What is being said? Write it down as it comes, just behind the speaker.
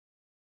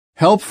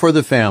Help for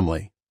the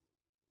family.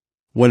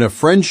 When a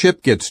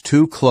friendship gets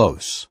too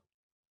close.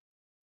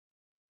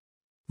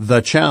 The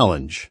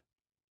challenge.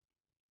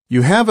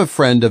 You have a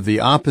friend of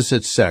the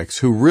opposite sex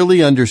who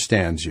really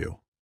understands you.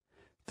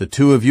 The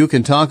two of you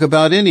can talk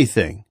about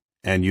anything,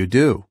 and you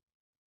do.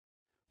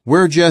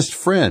 We're just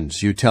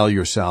friends, you tell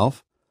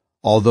yourself,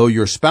 although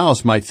your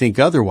spouse might think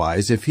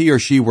otherwise if he or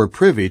she were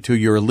privy to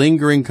your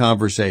lingering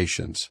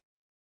conversations.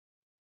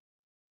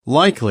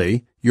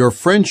 Likely, your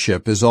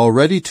friendship is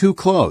already too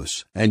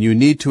close, and you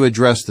need to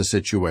address the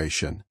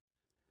situation.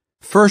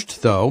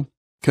 First, though,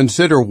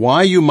 consider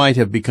why you might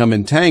have become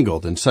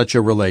entangled in such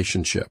a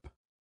relationship.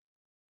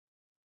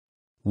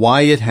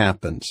 Why it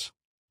happens.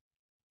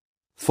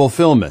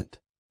 Fulfillment.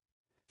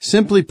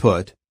 Simply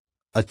put,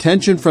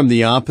 attention from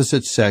the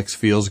opposite sex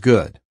feels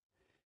good.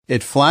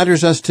 It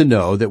flatters us to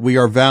know that we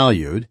are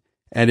valued,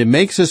 and it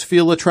makes us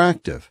feel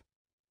attractive.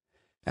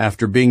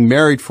 After being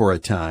married for a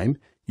time,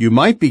 you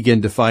might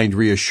begin to find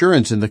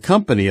reassurance in the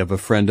company of a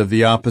friend of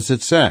the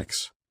opposite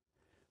sex.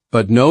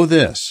 But know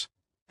this,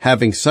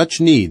 having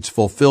such needs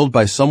fulfilled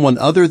by someone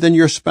other than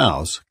your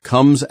spouse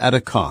comes at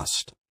a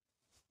cost.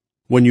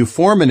 When you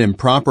form an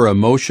improper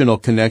emotional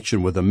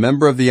connection with a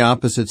member of the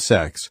opposite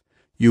sex,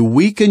 you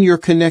weaken your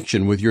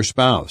connection with your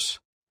spouse.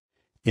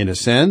 In a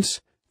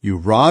sense, you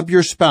rob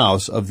your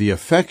spouse of the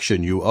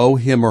affection you owe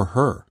him or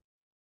her.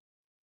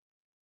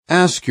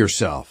 Ask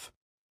yourself,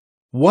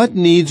 what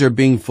needs are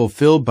being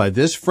fulfilled by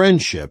this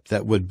friendship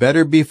that would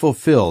better be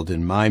fulfilled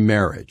in my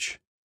marriage?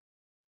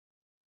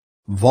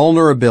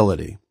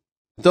 Vulnerability.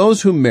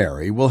 Those who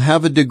marry will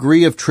have a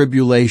degree of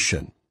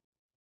tribulation.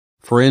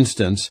 For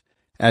instance,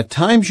 at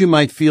times you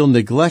might feel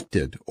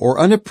neglected or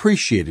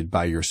unappreciated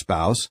by your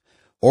spouse,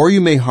 or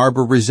you may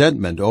harbor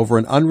resentment over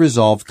an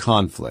unresolved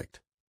conflict.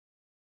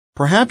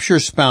 Perhaps your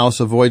spouse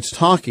avoids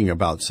talking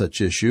about such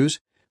issues,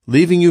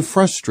 leaving you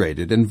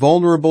frustrated and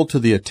vulnerable to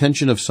the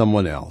attention of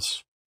someone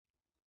else.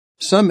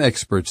 Some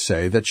experts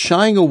say that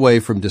shying away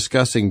from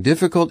discussing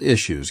difficult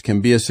issues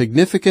can be a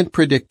significant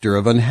predictor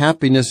of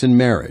unhappiness in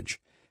marriage,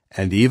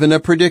 and even a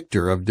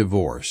predictor of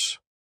divorce.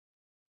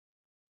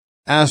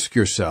 Ask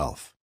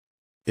yourself,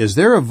 is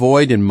there a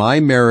void in my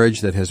marriage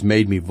that has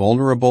made me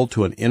vulnerable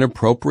to an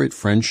inappropriate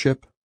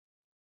friendship?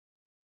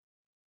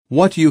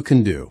 What you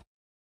can do.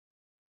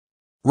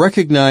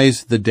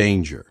 Recognize the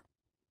danger.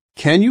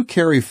 Can you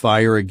carry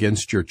fire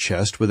against your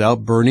chest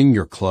without burning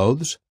your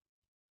clothes?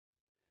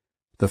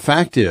 The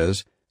fact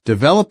is,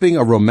 developing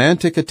a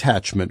romantic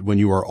attachment when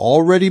you are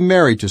already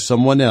married to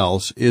someone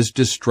else is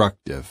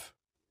destructive.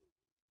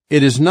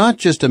 It is not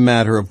just a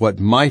matter of what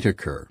might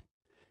occur.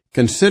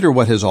 Consider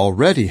what has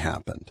already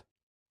happened.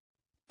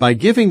 By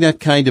giving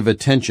that kind of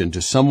attention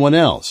to someone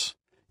else,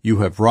 you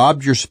have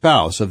robbed your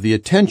spouse of the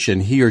attention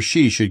he or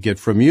she should get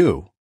from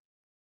you.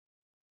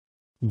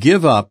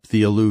 Give up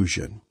the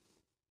illusion.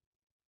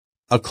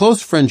 A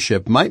close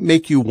friendship might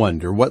make you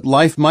wonder what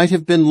life might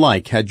have been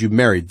like had you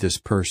married this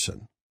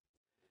person.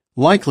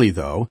 Likely,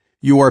 though,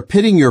 you are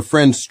pitting your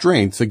friend's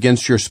strengths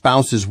against your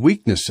spouse's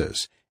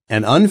weaknesses,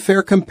 an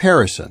unfair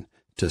comparison,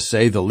 to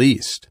say the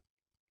least.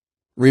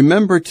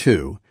 Remember,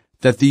 too,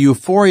 that the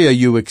euphoria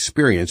you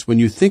experience when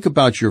you think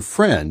about your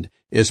friend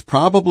is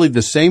probably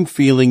the same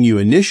feeling you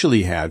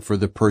initially had for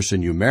the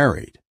person you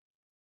married.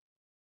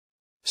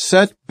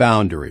 Set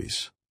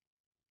boundaries.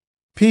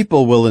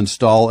 People will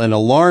install an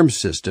alarm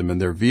system in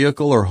their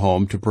vehicle or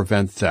home to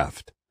prevent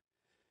theft.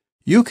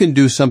 You can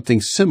do something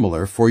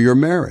similar for your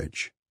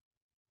marriage.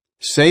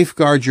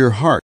 Safeguard your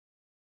heart.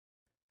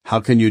 How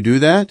can you do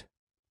that?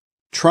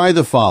 Try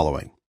the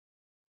following.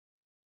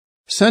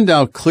 Send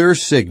out clear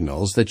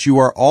signals that you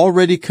are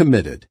already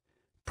committed,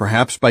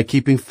 perhaps by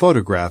keeping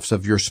photographs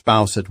of your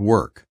spouse at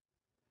work.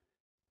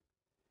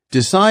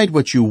 Decide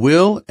what you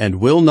will and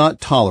will not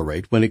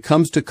tolerate when it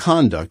comes to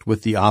conduct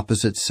with the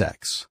opposite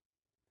sex.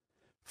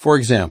 For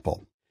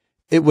example,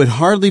 it would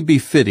hardly be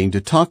fitting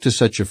to talk to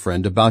such a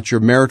friend about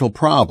your marital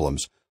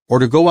problems or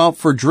to go out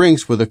for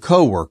drinks with a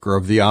coworker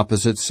of the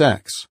opposite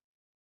sex.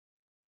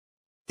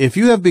 If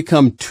you have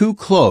become too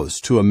close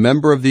to a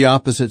member of the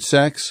opposite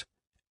sex,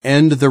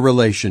 end the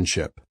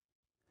relationship.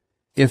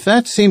 If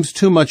that seems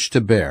too much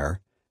to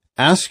bear,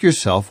 ask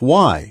yourself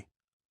why.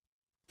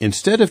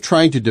 Instead of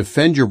trying to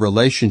defend your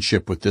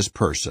relationship with this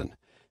person,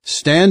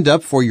 stand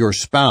up for your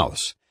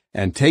spouse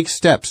and take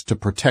steps to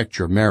protect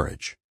your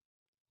marriage.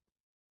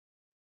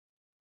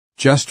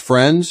 Just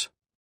friends?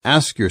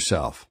 Ask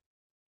yourself,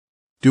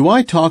 do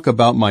I talk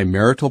about my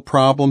marital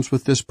problems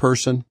with this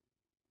person?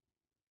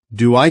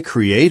 Do I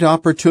create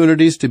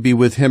opportunities to be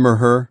with him or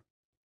her?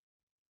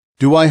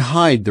 Do I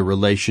hide the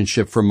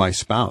relationship from my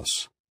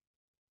spouse?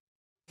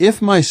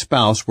 If my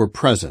spouse were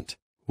present,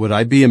 would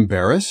I be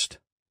embarrassed?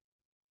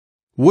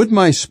 Would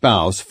my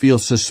spouse feel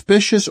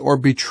suspicious or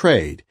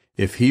betrayed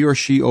if he or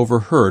she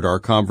overheard our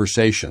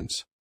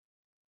conversations?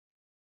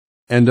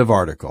 End of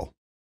article.